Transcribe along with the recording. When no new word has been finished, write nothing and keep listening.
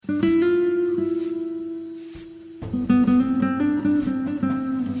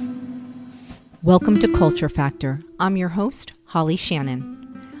Welcome to Culture Factor. I'm your host, Holly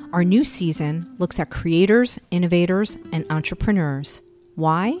Shannon. Our new season looks at creators, innovators, and entrepreneurs.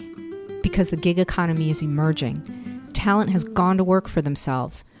 Why? Because the gig economy is emerging. Talent has gone to work for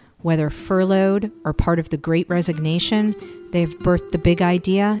themselves. Whether furloughed or part of the Great Resignation, they've birthed the big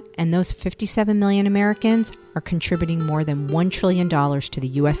idea, and those 57 million Americans are contributing more than $1 trillion to the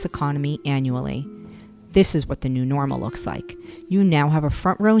U.S. economy annually. This is what the new normal looks like. You now have a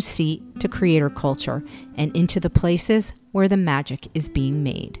front row seat to creator culture and into the places where the magic is being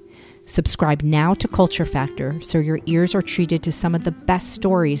made. Subscribe now to Culture Factor so your ears are treated to some of the best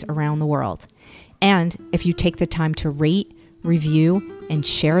stories around the world. And if you take the time to rate, review, and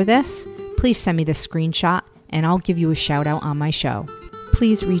share this, please send me the screenshot and I'll give you a shout out on my show.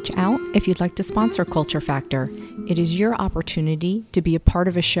 Please reach out if you'd like to sponsor Culture Factor. It is your opportunity to be a part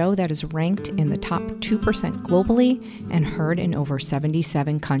of a show that is ranked in the top 2% globally and heard in over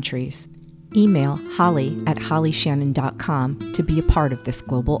 77 countries. Email holly@hollyshannon.com to be a part of this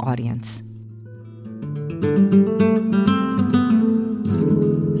global audience.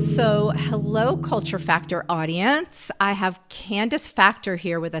 So, hello, Culture Factor audience. I have Candace Factor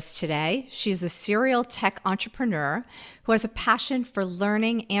here with us today. She's a serial tech entrepreneur who has a passion for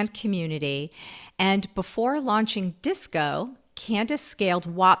learning and community. And before launching Disco, Candace scaled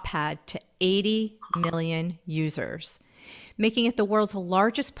Wattpad to 80 million users, making it the world's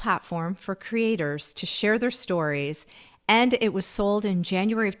largest platform for creators to share their stories. And it was sold in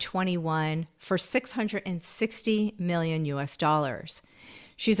January of 21 for $660 million US.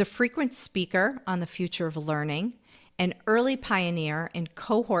 She's a frequent speaker on the future of learning, an early pioneer in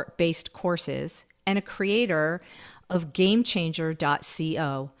cohort-based courses, and a creator of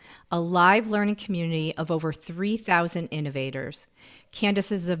GameChanger.co, a live learning community of over 3,000 innovators.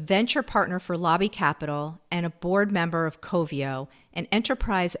 Candace is a venture partner for Lobby Capital and a board member of Coveo, an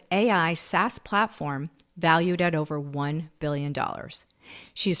enterprise AI SaaS platform valued at over $1 billion.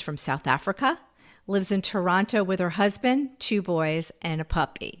 She's from South Africa, lives in Toronto with her husband, 2 boys, and a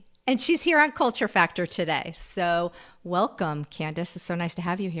puppy. And she's here on Culture Factor today. So welcome, Candace. It's so nice to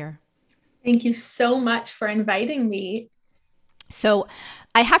have you here. Thank you so much for inviting me. So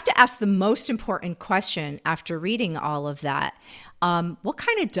I have to ask the most important question after reading all of that. What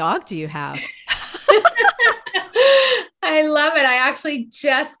kind of dog do you have? I love it. I actually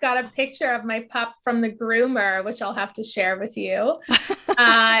just got a picture of my pup from the groomer, which I'll have to share with you.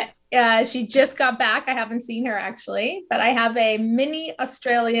 She just got back. I haven't seen her actually, but I have a mini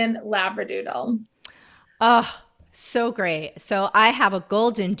Australian Labradoodle. Oh, so great. So I have a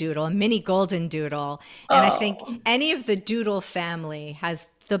golden doodle, a mini golden doodle. And I think any of the doodle family has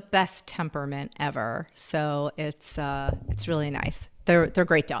the best temperament ever. So it's really nice. They're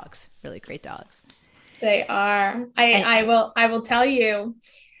great dogs, really great dogs. They are. I will tell you,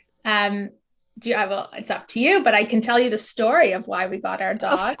 it's up to you, but I can tell you the story of why we got our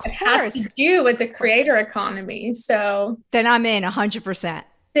dog. It has to do with the creator economy. So then I'm in 100%.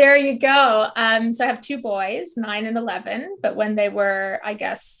 There you go. So I have 2 boys, 9 and 11, but when they were, I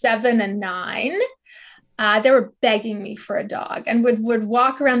guess, 7 and 9, they were begging me for a dog and would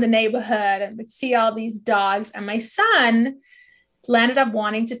walk around the neighborhood and would see all these dogs. And my son landed up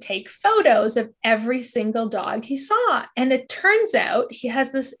wanting to take photos of every single dog he saw. And it turns out he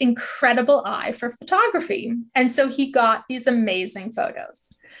has this incredible eye for photography. And so he got these amazing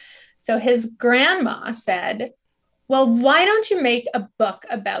photos. So his grandma said, well, why don't you make a book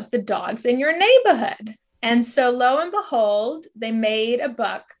about the dogs in your neighborhood? And so lo and behold, they made a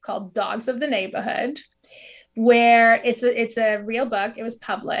book called Dogs of the Neighborhood, where it's a real book. It was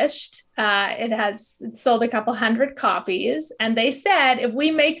published. It sold a couple hundred copies. And they said, if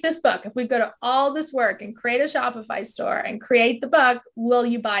we make this book, if we go to all this work and create a Shopify store and create the book, will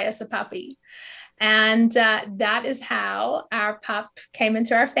you buy us a puppy? And that is how our pup came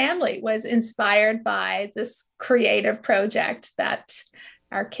into our family, was inspired by this creative project that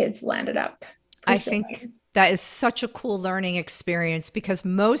our kids landed up pursuing. I think that is such a cool learning experience, because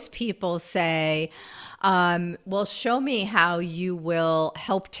most people say, well, show me how you will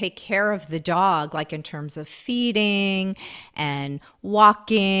help take care of the dog, like in terms of feeding and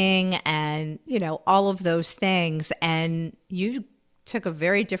walking and, all of those things. And you took a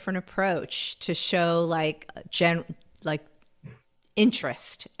very different approach to show like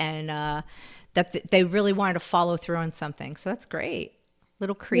interest and that they really wanted to follow through on something. So that's great.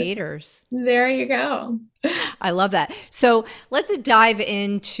 Little creators. There you go. I love that. So let's dive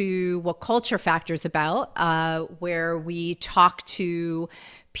into what Culture Factor is about, where we talk to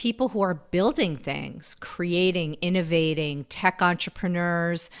people who are building things, creating, innovating, tech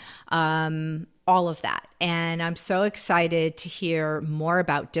entrepreneurs, all of that. And I'm so excited to hear more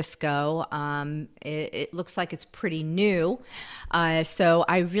about Disco. It looks like it's pretty new. So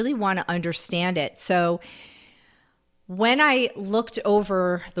I really want to understand it. So when I looked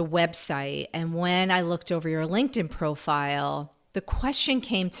over the website and when I looked over your LinkedIn profile, the question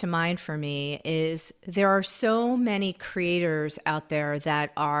came to mind for me is there are so many creators out there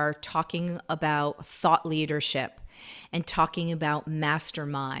that are talking about thought leadership and talking about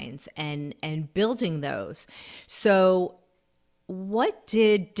masterminds and building those. So what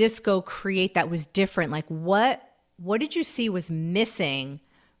did Disco create that was different? Like what did you see was missing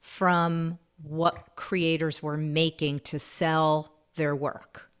from what creators were making to sell their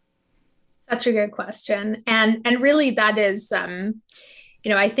work? Such a good question. And really that is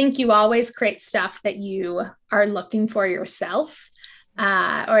I think you always create stuff that you are looking for yourself.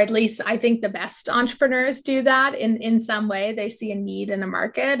 Or at least I think the best entrepreneurs do that in some way. They see a need in a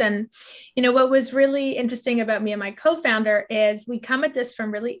market. And, what was really interesting about me and my co-founder is we come at this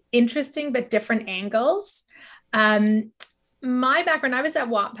from really interesting but different angles. My background, I was at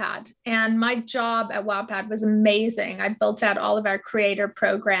Wattpad, and my job at Wattpad was amazing. I built out all of our creator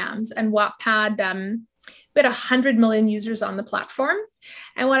programs, and Wattpad, we had 100 million users on the platform.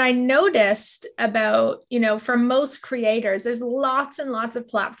 And what I noticed about, for most creators, there's lots and lots of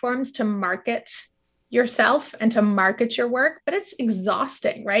platforms to market yourself and to market your work, but it's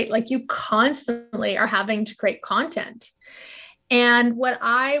exhausting, right? Like you constantly are having to create content. And what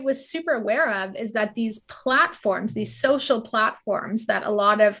I was super aware of is that these platforms, these social platforms that a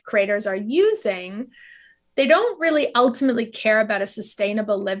lot of creators are using, they don't really ultimately care about a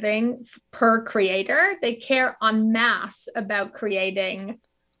sustainable living per creator. They care en masse about creating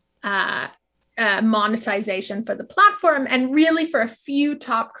monetization for the platform. And really for a few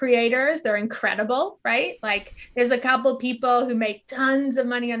top creators, they're incredible, right? Like there's a couple people who make tons of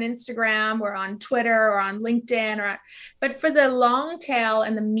money on Instagram or on Twitter or on LinkedIn, but for the long tail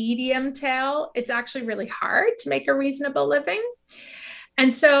and the medium tail, it's actually really hard to make a reasonable living.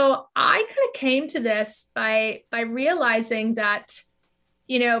 And so I kind of came to this by realizing that,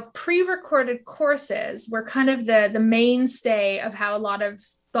 pre-recorded courses were kind of the mainstay of how a lot of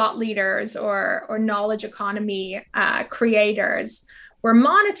thought leaders or knowledge economy creators were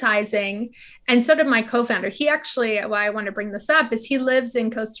monetizing. And so did my co-founder. He actually, why I want to bring this up is he lives in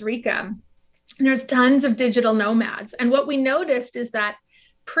Costa Rica. And there's tons of digital nomads. And what we noticed is that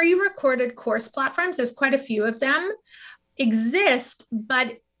pre-recorded course platforms, there's quite a few of them, exist,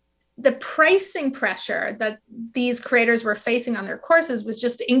 but the pricing pressure that these creators were facing on their courses was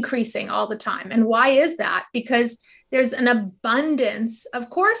just increasing all the time. And why is that? Because there's an abundance of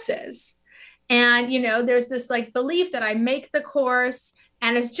courses. And, there's this like belief that I make the course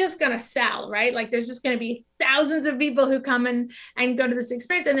and it's just going to sell, right? Like there's just going to be thousands of people who come and go to this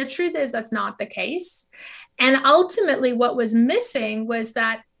experience. And the truth is that's not the case. And ultimately what was missing was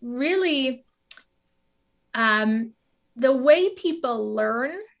that really the way people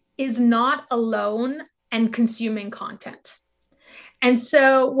learn is not alone and consuming content. And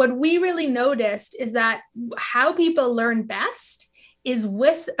so what we really noticed is that how people learn best is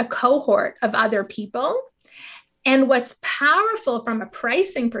with a cohort of other people. And what's powerful from a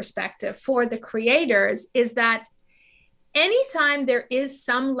pricing perspective for the creators is that anytime there is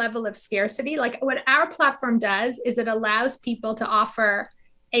some level of scarcity, like what our platform does is it allows people to offer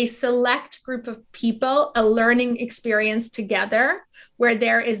a select group of people a learning experience together where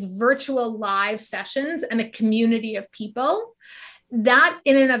there is virtual live sessions and a community of people. That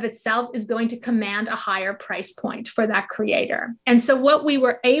in and of itself is going to command a higher price point for that creator. And so what we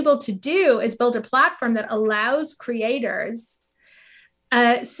were able to do is build a platform that allows creators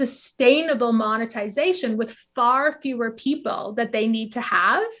sustainable monetization with far fewer people that they need to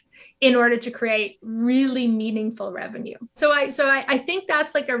have in order to create really meaningful revenue. So I think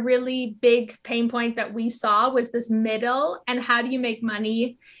that's like a really big pain point that we saw was this middle, and how do you make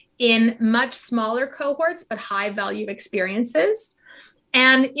money in much smaller cohorts, but high value experiences.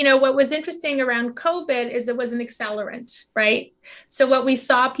 And, what was interesting around COVID is it was an accelerant, right? So what we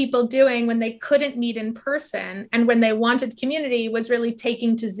saw people doing when they couldn't meet in person and when they wanted community was really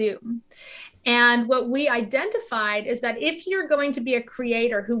taking to Zoom. And what we identified is that if you're going to be a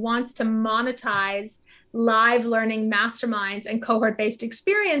creator who wants to monetize live learning masterminds and cohort-based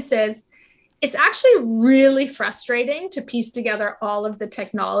experiences, it's actually really frustrating to piece together all of the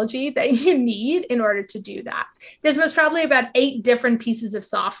technology that you need in order to do that. There's most probably about 8 different pieces of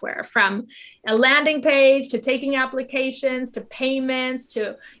software, from a landing page to taking applications to payments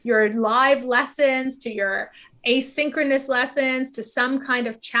to your live lessons to your asynchronous lessons to some kind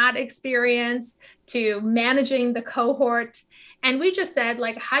of chat experience to managing the cohort. And we just said,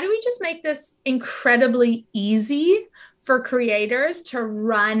 like, how do we just make this incredibly easy for creators to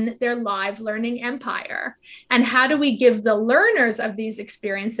run their live learning empire? And how do we give the learners of these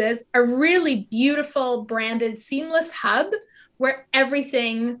experiences a really beautiful, branded, seamless hub where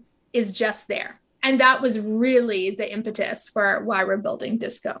everything is just there? And that was really the impetus for why we're building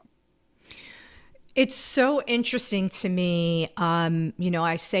Disco. It's so interesting to me.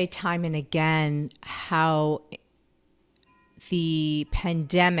 I say time and again how the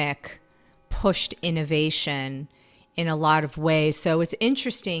pandemic pushed innovation in a lot of ways. So it's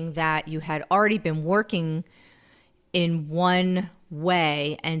interesting that you had already been working in one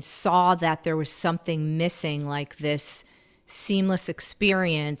way and saw that there was something missing, like this seamless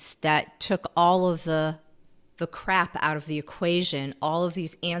experience that took all of the crap out of the equation, all of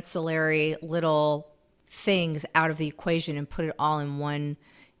these ancillary little things out of the equation, and put it all in one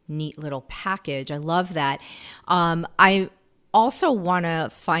neat little package. I love that. I also want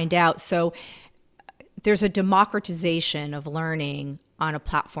to find out, so there's a democratization of learning on a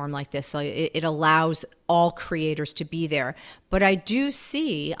platform like this. So it allows all creators to be there. But I do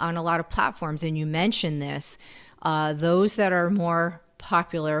see on a lot of platforms, and you mentioned this, those that are more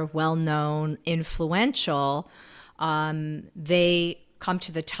popular, well-known, influential, they come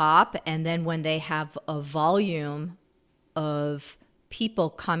to the top. And then when they have a volume of people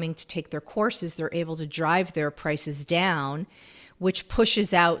coming to take their courses, they're able to drive their prices down, which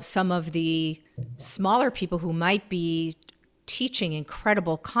pushes out some of the smaller people who might be teaching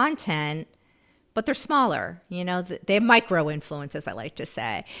incredible content, but they're smaller. They have micro influence, as I like to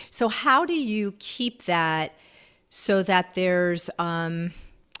say. So how do you keep that so that there's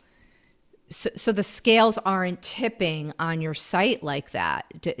so the scales aren't tipping on your site like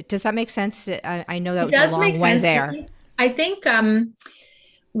that? Does that make sense? I know that was a long way there. I think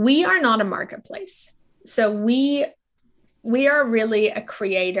we are not a marketplace. So we are really a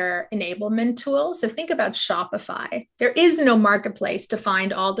creator enablement tool. So think about Shopify. There is no marketplace to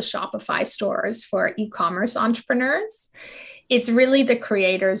find all the Shopify stores for e-commerce entrepreneurs. It's really the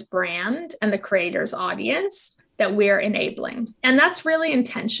creator's brand and the creator's audience that we're enabling. And that's really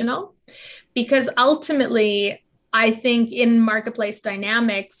intentional, because ultimately, I think in marketplace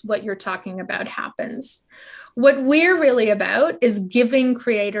dynamics, what you're talking about happens. What we're really about is giving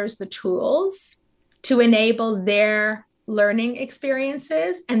creators the tools to enable their learning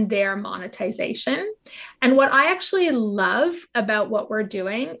experiences and their monetization. And what I actually love about what we're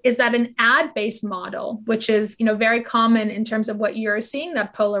doing is that an ad-based model, which is, very common in terms of what you're seeing,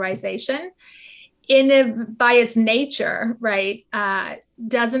 that polarization, by its nature, right,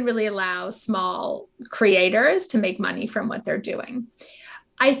 doesn't really allow small creators to make money from what they're doing.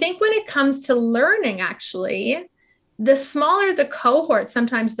 I think when it comes to learning, actually, the smaller the cohort,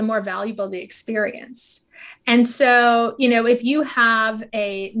 sometimes the more valuable the experience. And so, if you have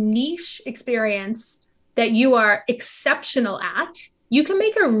a niche experience that you are exceptional at, you can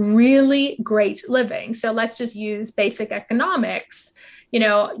make a really great living. So let's just use basic economics.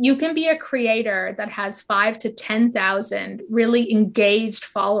 You can be a creator that has 5,000 to 10,000 really engaged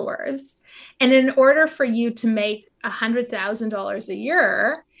followers. And in order for you to make $100,000 a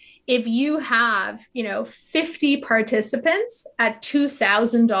year, if you have, 50 participants at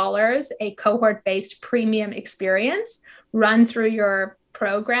 $2,000, a cohort-based premium experience run through your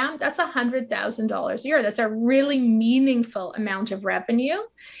program, that's $100,000 a year. That's a really meaningful amount of revenue.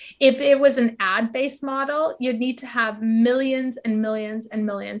 If it was an ad-based model, you'd need to have millions and millions and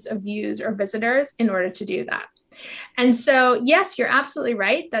millions of views or visitors in order to do that. And so, yes, you're absolutely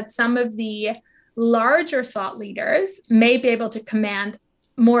right that some of the larger thought leaders may be able to command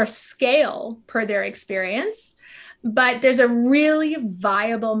more scale per their experience, but there's a really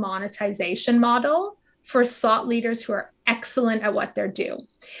viable monetization model for thought leaders who are excellent at what they do.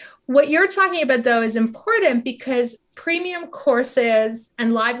 What you're talking about, though, is important because premium courses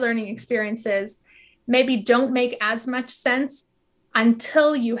and live learning experiences maybe don't make as much sense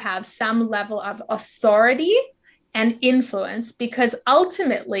until you have some level of authority and influence, because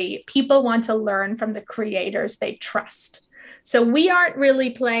ultimately people want to learn from the creators they trust. So we aren't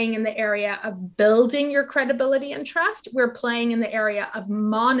really playing in the area of building your credibility and trust. We're playing in the area of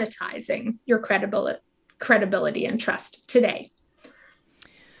monetizing your credibility and trust today.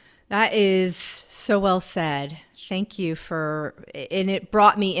 That is so well said. Thank you and it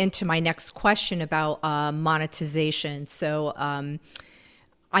brought me into my next question about monetization. So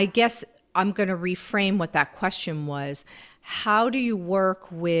I guess I'm going to reframe what that question was. How do you work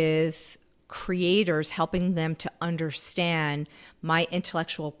with creators, helping them to understand my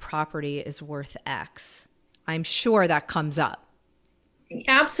intellectual property is worth X? I'm sure that comes up.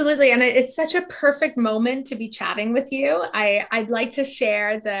 Absolutely. And it's such a perfect moment to be chatting with you. I'd like to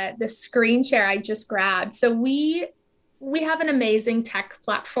share the screen share I just grabbed. So we have an amazing tech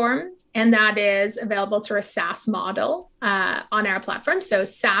platform, and that is available through a SaaS model on our platform. So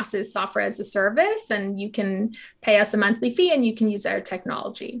SaaS is software as a service, and you can pay us a monthly fee and you can use our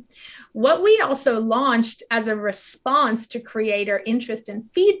technology. What we also launched as a response to creator interest and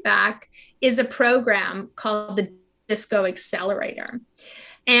feedback is a program called the Disco Accelerator.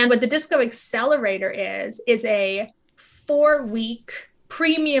 And what the Disco Accelerator is a 4-week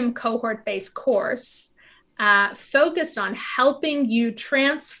premium cohort-based course focused on helping you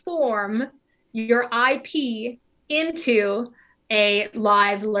transform your IP into a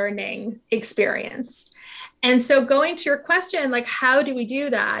live learning experience. And so going to your question, like, how do we do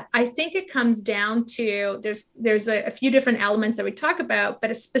that? I think it comes down to there's a few different elements that we talk about,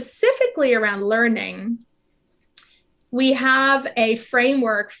 but specifically around learning. We have a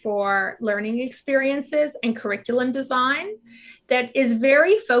framework for learning experiences and curriculum design that is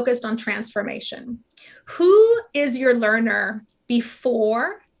very focused on transformation. Who is your learner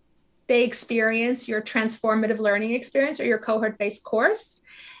before they experience your transformative learning experience or your cohort-based course?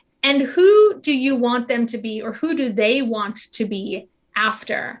 And who do you want them to be, or who do they want to be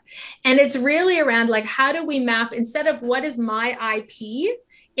after? And it's really around, like, how do we map, instead of what is my IP,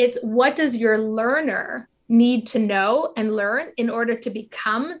 it's what does your learner need to know and learn in order to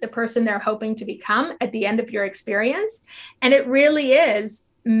become the person they're hoping to become at the end of your experience. And it really is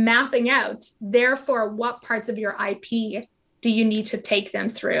mapping out, therefore, what parts of your IP do you need to take them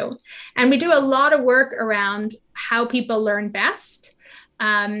through? And we do a lot of work around how people learn best.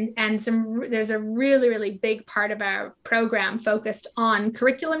 There's a really, really big part of our program focused on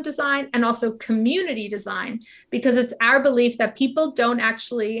curriculum design and also community design, because it's our belief that people don't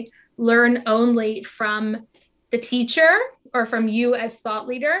actually learn only from the teacher or from you as thought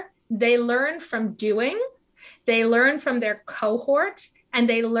leader. They learn from doing, they learn from their cohort, and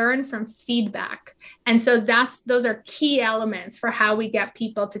they learn from feedback. And so those are key elements for how we get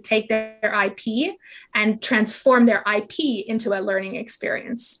people to take their IP and transform their IP into a learning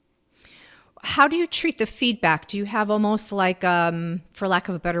experience. How do you treat the feedback? Do you have almost like, for lack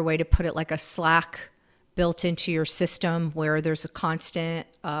of a better way to put it, like a Slack built into your system where there's a constant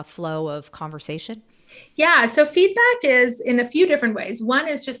flow of conversation? Yeah, so feedback is in a few different ways. One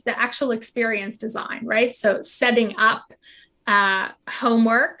is just the actual experience design, right? So setting up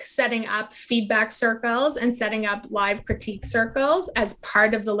homework, setting up feedback circles, and setting up live critique circles as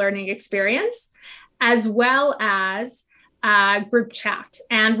part of the learning experience, as well as group chat.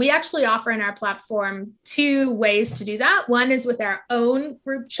 And we actually offer in our platform 2 ways to do that. One is with our own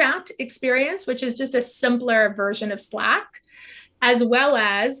group chat experience, which is just a simpler version of Slack, as well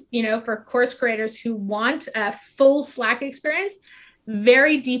as, for course creators who want a full Slack experience,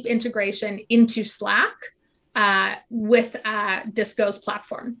 very deep integration into Slack with Disco's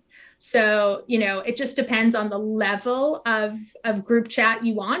platform. So, it just depends on the level of group chat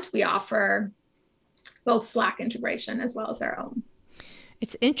you want. We offer both Slack integration as well as our own.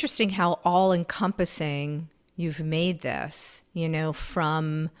 It's interesting how all encompassing you've made this,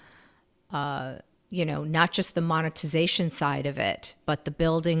 from, not just the monetization side of it, but the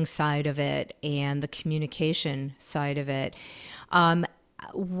building side of it and the communication side of it.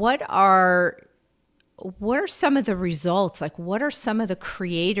 What are some of the results? Like, what are some of the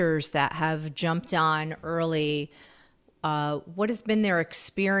creators that have jumped on early? What has been their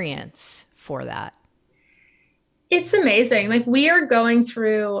experience for that? It's amazing. Like, we are going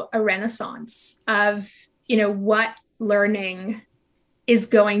through a renaissance of, what learning is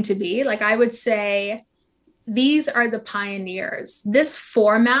going to be. Like, I would say these are the pioneers. This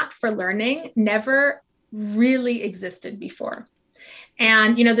format for learning never really existed before.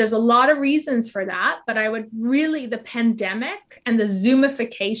 And, there's a lot of reasons for that, but the pandemic and the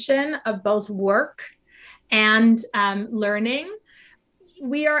Zoomification of both work and learning,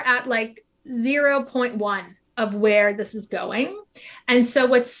 we are at like 0.1 of where this is going. And so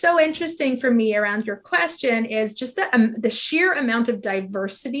what's so interesting for me around your question is just the sheer amount of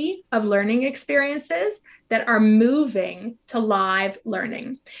diversity of learning experiences that are moving to live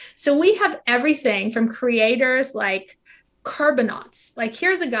learning. So we have everything from creators like Carbonauts. Like,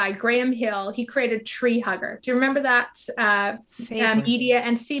 here's a guy, Graham Hill, he created Tree Hugger. Do you remember that media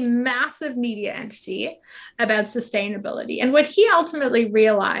entity, massive media entity about sustainability? And what he ultimately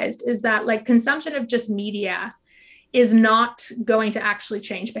realized is that, like, consumption of just media is not going to actually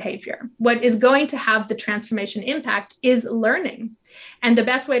change behavior. What is going to have the transformation impact is learning. And the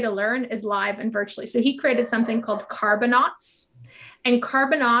best way to learn is live and virtually. So he created something called Carbonauts. And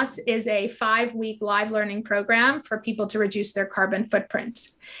Carbonauts is a 5-week live learning program for people to reduce their carbon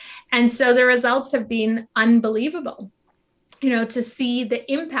footprint. And so the results have been unbelievable, to see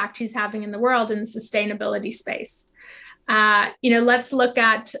the impact he's having in the world in the sustainability space. Let's look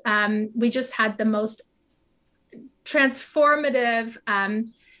at, we just had the most transformative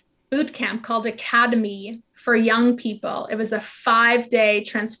boot camp called Academy for young people. It was a 5-day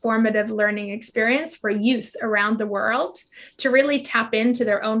transformative learning experience for youth around the world to really tap into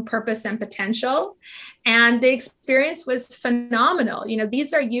their own purpose and potential. And the experience was phenomenal.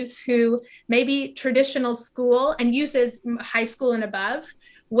 These are youth who maybe traditional school, and youth is high school and above,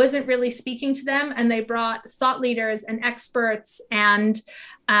 wasn't really speaking to them. And they brought thought leaders and experts and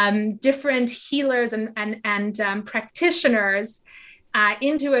different healers and practitioners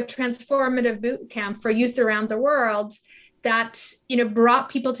into a transformative boot camp for youth around the world that, brought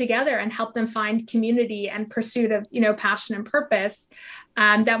people together and helped them find community and pursuit of, passion and purpose.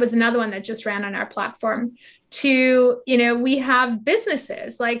 That was another one that just ran on our platform. We have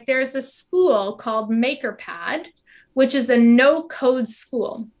businesses, like there's a school called MakerPad, which is a no-code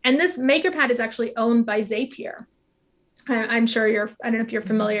school. And this MakerPad is actually owned by Zapier. I'm sure I don't know if you're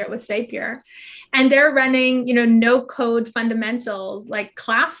familiar with Zapier. And they're running, no code fundamentals like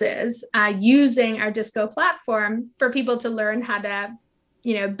classes using our Disco platform for people to learn how to,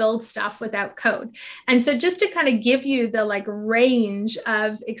 build stuff without code. And so just to kind of give you the range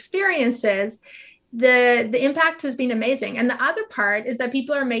of experiences, the impact has been amazing. And the other part is that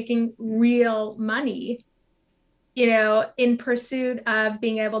people are making real money, in pursuit of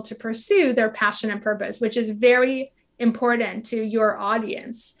being able to pursue their passion and purpose, which is very important to your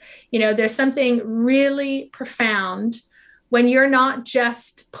audience. There's something really profound when you're not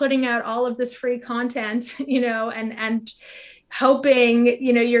just putting out all of this free content, and hoping,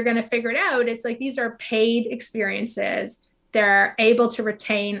 you're going to figure it out. It's like, these are paid experiences. They're able to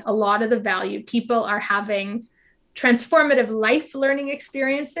retain a lot of the value. People are having transformative life learning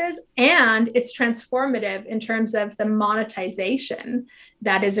experiences, and it's transformative in terms of the monetization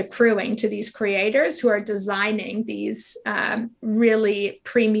that is accruing to these creators who are designing these really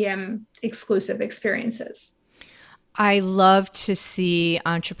premium exclusive experiences. I love to see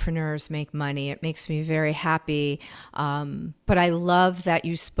entrepreneurs make money. It makes me very happy. But I love that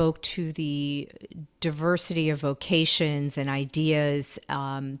you spoke to the diversity of vocations and ideas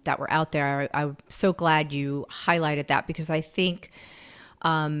that were out there. I'm so glad you highlighted that, because I think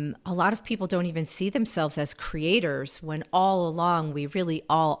a lot of people don't even see themselves as creators, when all along we really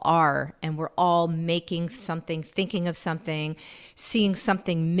all are, and we're all making something, thinking of something, seeing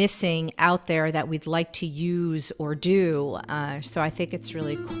something missing out there that we'd like to use or do. So I think it's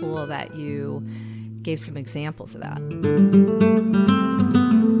really cool that you gave some examples of that.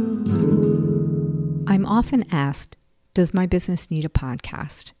 I'm often asked, does my business need a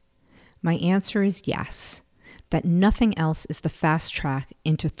podcast? My answer is yes. That nothing else is the fast track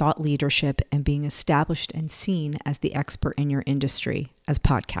into thought leadership and being established and seen as the expert in your industry as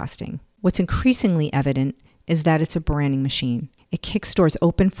podcasting. What's increasingly evident is that it's a branding machine. It kicks doors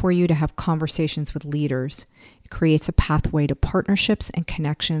open for you to have conversations with leaders. It creates a pathway to partnerships and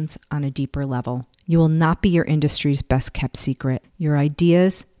connections on a deeper level. You will not be your industry's best kept secret. Your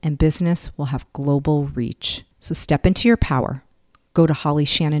ideas and business will have global reach. So step into your power. Go to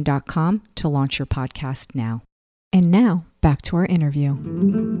hollyshannon.com to launch your podcast now. And now, back to our interview.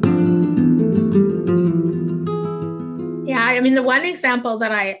 Yeah, the one example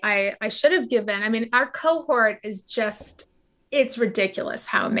that I should have given, our cohort is just, it's ridiculous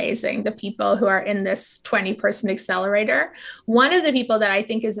how amazing the people who are in this 20-person accelerator. One of the people that I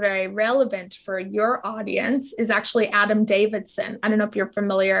think is very relevant for your audience is actually Adam Davidson. I don't know if you're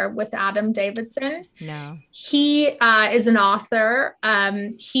familiar with Adam Davidson. No. He is an author.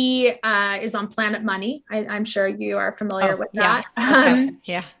 He is on Planet Money. I'm sure you are familiar with that. Okay.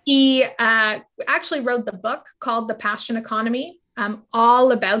 Yeah. He actually wrote the book called The Passion Economy.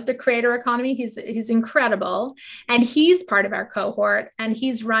 All about the creator economy. He's incredible. And he's part of our cohort, and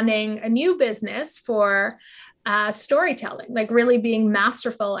he's running a new business for storytelling, like really being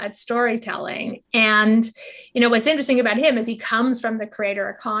masterful at storytelling. And, what's interesting about him is he comes from the creator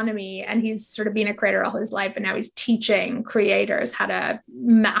economy, and he's sort of been a creator all his life. And now he's teaching creators how to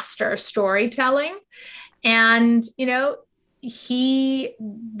master storytelling. And,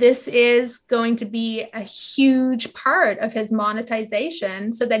 this is going to be a huge part of his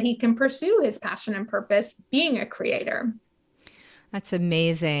monetization so that he can pursue his passion and purpose being a creator. That's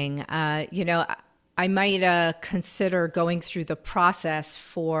amazing. I might consider going through the process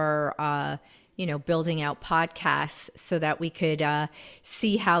for, building out podcasts so that we could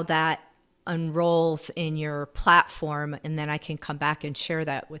see how that unrolls in your platform, and then I can come back and share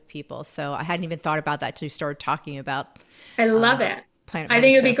that with people. So I hadn't even thought about that till you started talking about I love it. Planet I Money.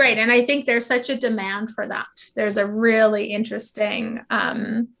 think it'd be So great. And I think there's such a demand for that. There's a really interesting,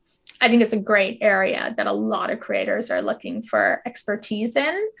 I think it's a great area that a lot of creators are looking for expertise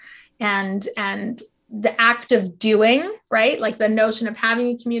in, and the act of doing, right? Like the notion of having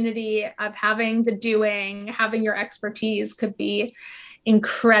a community, of having the doing, having your expertise could be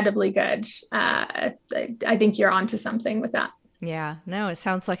incredibly good. I think you're onto something with that. yeah, no, it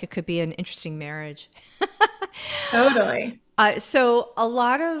sounds like it could be an interesting marriage. Totally. So a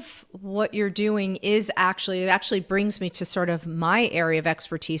lot of what you're doing is actually, it actually brings me to sort of my area of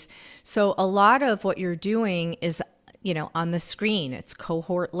expertise. So a lot of what you're doing is, on the screen. It's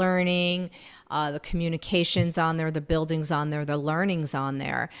cohort learning, the communications on there, the buildings on there, the learnings on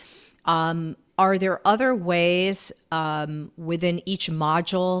there. Are there other ways within each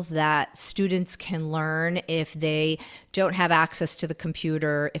module that students can learn if they don't have access to the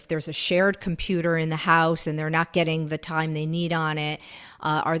computer, if there's a shared computer in the house and they're not getting the time they need on it?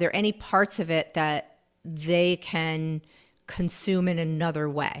 Are there any parts of it that they can consume in another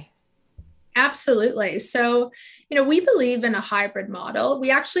way? Absolutely. So, we believe in a hybrid model.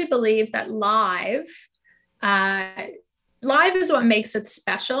 We actually believe that uh, live is what makes it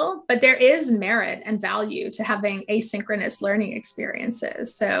special, but there is merit and value to having asynchronous learning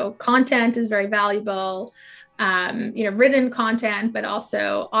experiences. So content is very valuable, written content, but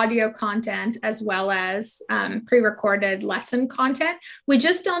also audio content, as well as pre-recorded lesson content. We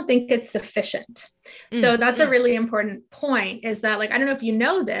just don't think it's sufficient. So that's a really important point, is that, like, I don't know if you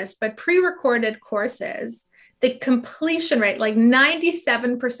know this, but pre-recorded courses, the completion rate, like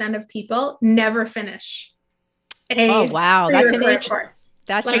 97% of people never finish. Oh, wow. That's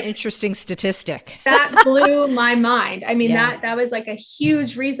like, an interesting statistic. That blew my mind. I mean, Yeah. that was like a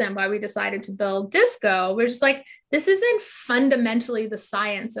huge reason why we decided to build Disco. We're just like, this isn't fundamentally the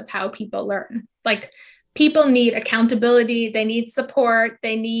science of how people learn. Like, people need accountability, they need support,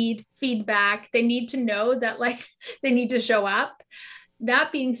 they need feedback, they need to know that, like, they need to show up.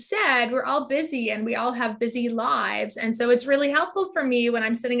 That being said, we're all busy and we all have busy lives. And so it's really helpful for me when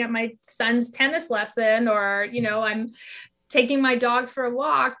I'm sitting at my son's tennis lesson, or, I'm taking my dog for a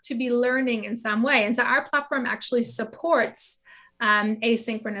walk, to be learning in some way. And so our platform actually supports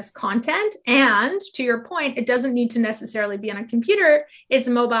asynchronous content. And to your point, it doesn't need to necessarily be on a computer. It's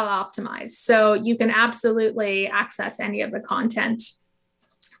mobile optimized. So you can absolutely access any of the content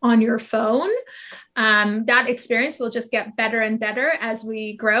on your phone. That experience will just get better and better as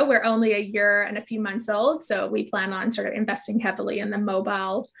we grow. We're only a year and a few months old, so we plan on sort of investing heavily in the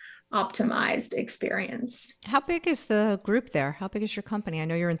mobile optimized experience. How big is the group there? How big is your company? I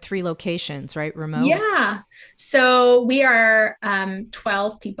know you're in 3 locations, right? Remote? Yeah. So we are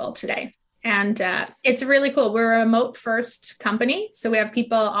 12 people today. And it's really cool. We're a remote first company. So we have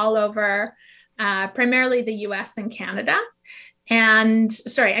people all over, primarily the US and Canada. And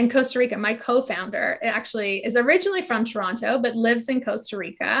Costa Rica. My co-founder actually is originally from Toronto, but lives in Costa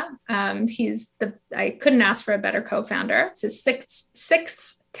Rica. I couldn't ask for a better co-founder. It's his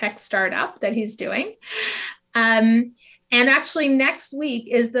sixth tech startup that he's doing. And actually next week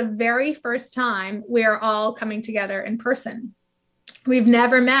is the very first time we're all coming together in person. We've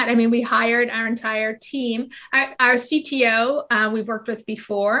never met. I mean, we hired our entire team. Our CTO, we've worked with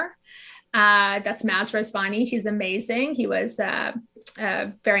before. That's Maz Resvani. He's amazing. He was a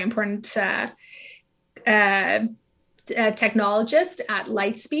very important technologist at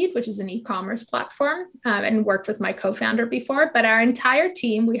Lightspeed, which is an e-commerce platform, and worked with my co-founder before. But our entire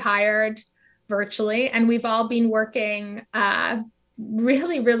team we hired virtually, and we've all been working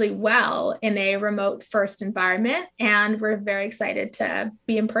really, really well in a remote first environment. And we're very excited to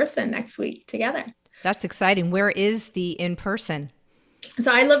be in person next week together. That's exciting. Where is the in-person?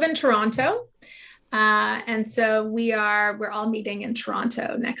 So I live in Toronto. And so we're all meeting in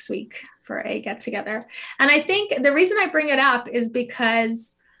Toronto next week for a get together. And I think the reason I bring it up is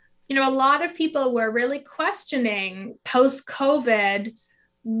because, a lot of people were really questioning post-COVID,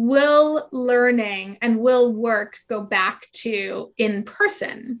 will learning and will work go back to in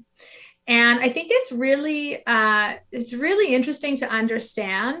person? And I think it's really interesting to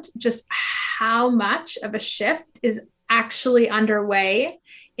understand just how much of a shift is actually underway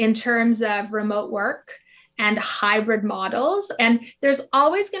in terms of remote work and hybrid models. And there's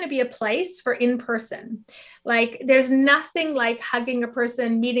always going to be a place for in-person. Like, there's nothing like hugging a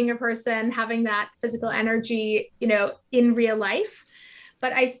person, meeting a person, having that physical energy, in real life.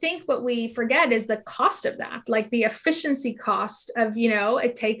 But I think what we forget is the cost of that, like the efficiency cost of,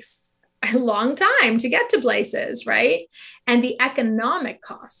 it takes a long time to get to places, right? And the economic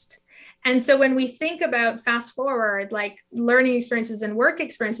cost. And so when we think about fast forward, like learning experiences and work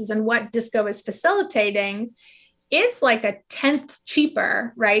experiences and what Disco is facilitating, it's like a tenth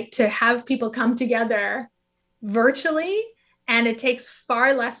cheaper, right, to have people come together virtually. And it takes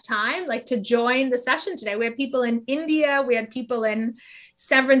far less time, like to join the session today. We had people in India, we had people in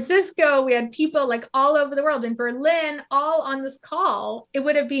San Francisco, we had people like all over the world, in Berlin, all on this call. It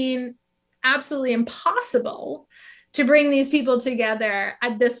would have been absolutely impossible to bring these people together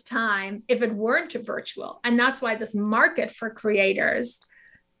at this time if it weren't virtual. And that's why this market for creators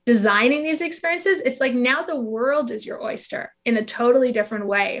designing these experiences, it's like now the world is your oyster in a totally different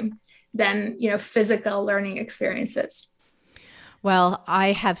way than, physical learning experiences. Well,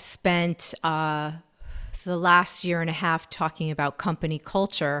 I have spent the last year and a half talking about company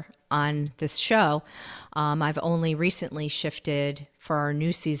culture on this show. I've only recently shifted for our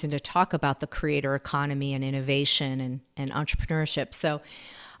new season to talk about the creator economy and innovation and entrepreneurship. So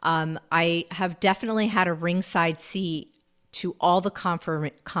I have definitely had a ringside seat to all the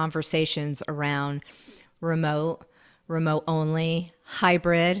conversations around remote only,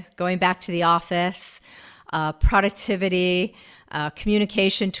 hybrid, going back to the office, productivity,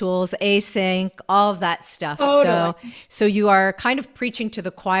 communication tools, async, all of that stuff. Totally. So you are kind of preaching to the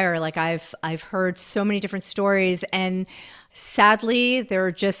choir. Like I've heard so many different stories, and sadly,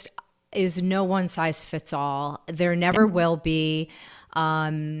 there just is no one size fits all. There never will be.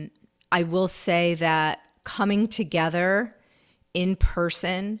 I will say that coming together in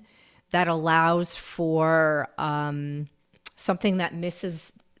person that allows for something that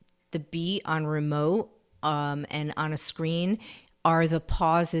misses the beat on remote and on a screen are the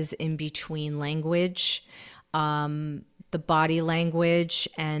pauses in between language, the body language,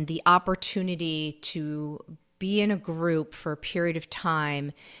 and the opportunity to be in a group for a period of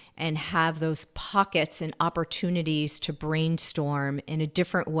time and have those pockets and opportunities to brainstorm in a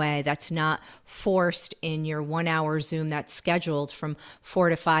different way that's not forced in your 1 hour Zoom that's scheduled from 4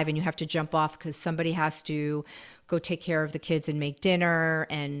 to 5 and you have to jump off because somebody has to go take care of the kids and make dinner.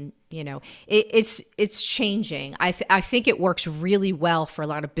 And it's changing. I think it works really well for a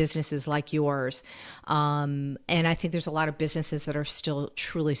lot of businesses like yours, and I think there's a lot of businesses that are still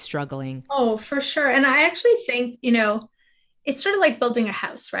truly struggling. Oh, for sure. And I actually think, it's sort of like building a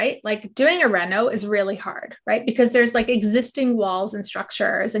house, right? Like doing a reno is really hard, right? Because there's like existing walls and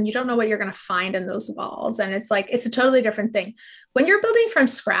structures, and you don't know what you're going to find in those walls. And it's like, it's a totally different thing. When you're building from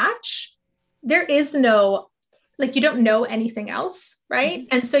scratch, there is no, like, you don't know anything else, right?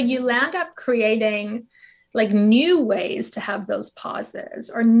 And so you land up creating like new ways to have those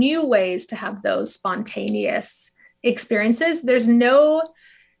pauses or new ways to have those spontaneous experiences. There's no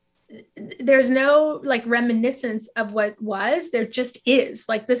like reminiscence of what was. There just is.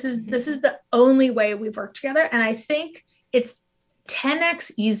 Like this is the only way we've worked together. And I think it's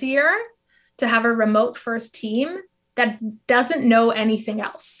 10x easier to have a remote first team that doesn't know anything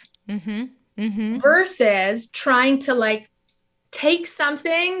else. Versus trying to like take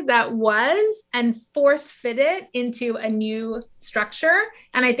something that was and force fit it into a new structure.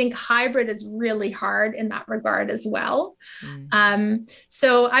 And I think hybrid is really hard in that regard as well.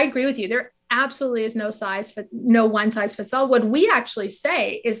 So I agree with you. There absolutely is no one size fits all. What we actually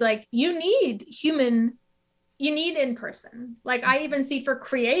say is like, you need in person. Like I even see for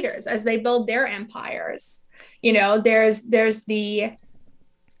creators as they build their empires, there's the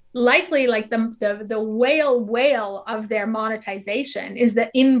likely like the whale of their monetization is the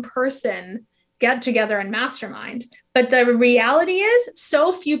in-person get together and mastermind. But the reality is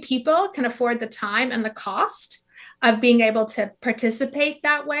so few people can afford the time and the cost of being able to participate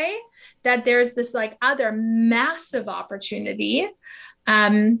that way, that there's this like other massive opportunity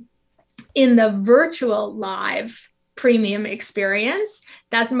in the virtual live premium experience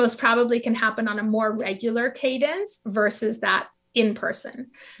that most probably can happen on a more regular cadence versus that in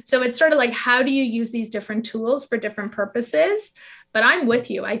person. So it's sort of like, how do you use these different tools for different purposes? But I'm with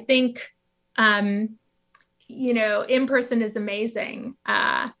you. I think, in person is amazing.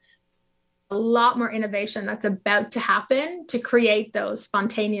 A lot more innovation that's about to happen to create those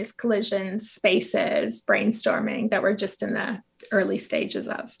spontaneous collisions, spaces, brainstorming that we're just in the early stages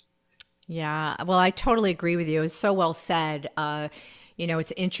of. Yeah, well, I totally agree with you. It's so well said.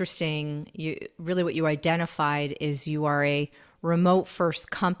 It's interesting. Really what you identified is you are a remote first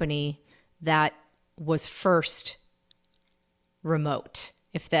company that was first remote,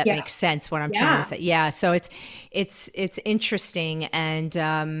 if that makes sense, what I'm trying to say. Yeah. So it's interesting. And,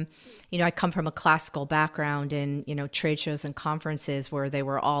 I come from a classical background in, trade shows and conferences where they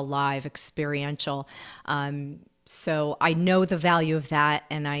were all live, experiential. So I know the value of that,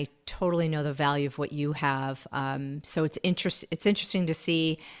 and I totally know the value of what you have. So it's interesting to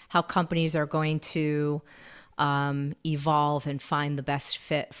see how companies are going to evolve and find the best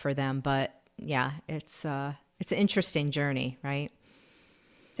fit for them. But yeah, it's an interesting journey, right?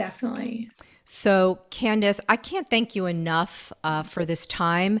 Definitely. So Candace, I can't thank you enough for this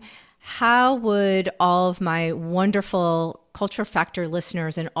time. How would all of my wonderful Culture Factor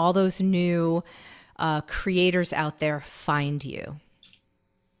listeners and all those new creators out there find you?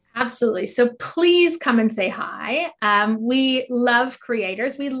 Absolutely. So please come and say hi. We love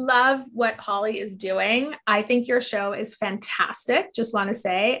creators. We love what Holly is doing. I think your show is fantastic, just want to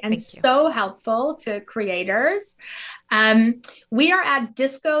say, and so helpful to creators. We are at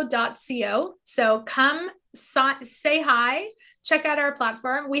disco.co. So come say hi. Check out our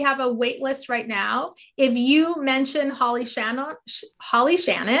platform. We have a wait list right now. If you mention Holly Shannon,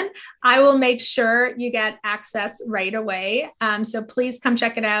 I will make sure you get access right away. So please come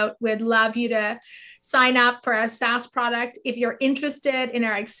check it out. We'd love you to sign up for our SaaS product. If you're interested in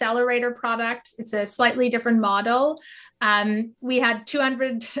our accelerator product, it's a slightly different model. We had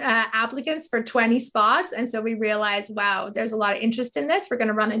 200 applicants for 20 spots. And so we realized, wow, there's a lot of interest in this. We're going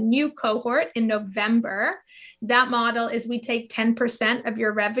to run a new cohort in November. That model is we take 10% of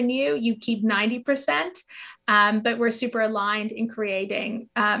your revenue, you keep 90%, but we're super aligned in creating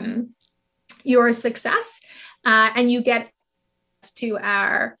your success. And you get to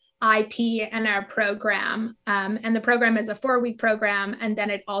our IP and our program. And the program is a 4-week program. And then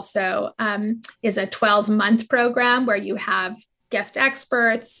it also is a 12-month program where you have guest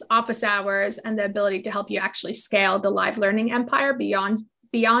experts, office hours, and the ability to help you actually scale the live learning empire beyond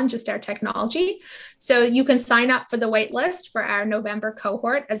just our technology. So you can sign up for the wait list for our November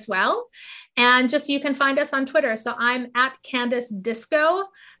cohort as well. And just you can find us on Twitter. So I'm at Candace Disco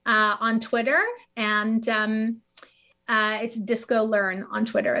on Twitter, and it's Disco Learn on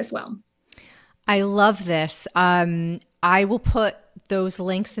Twitter as well. I love this. I will put those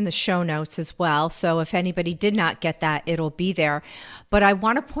links in the show notes as well. So if anybody did not get that, it'll be there. But I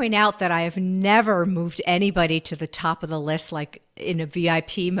want to point out that I have never moved anybody to the top of the list, like in a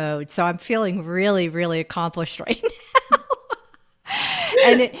VIP mode. So I'm feeling really, really accomplished right now.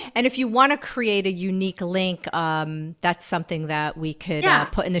 And if you want to create a unique link, that's something that we could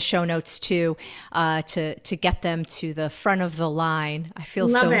put in the show notes too, to get them to the front of the line. I feel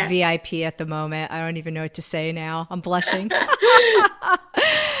so VIP at the moment. I don't even know what to say now. I'm blushing.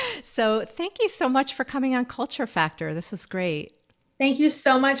 So thank you so much for coming on Culture Factor. This was great. Thank you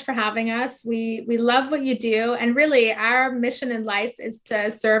so much for having us. We love what you do. And really, our mission in life is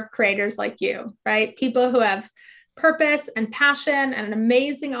to serve creators like you, right? People who have purpose and passion and an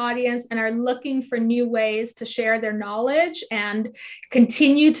amazing audience and are looking for new ways to share their knowledge and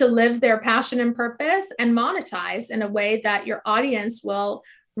continue to live their passion and purpose and monetize in a way that your audience will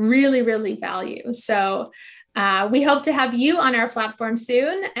really, really value. So we hope to have you on our platform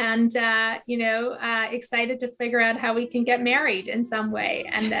soon, and excited to figure out how we can get married in some way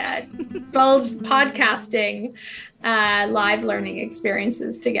and build podcasting live learning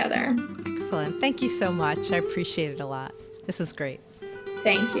experiences together. Excellent. Thank you so much. I appreciate it a lot. This was great.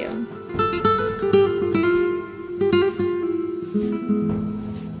 Thank you.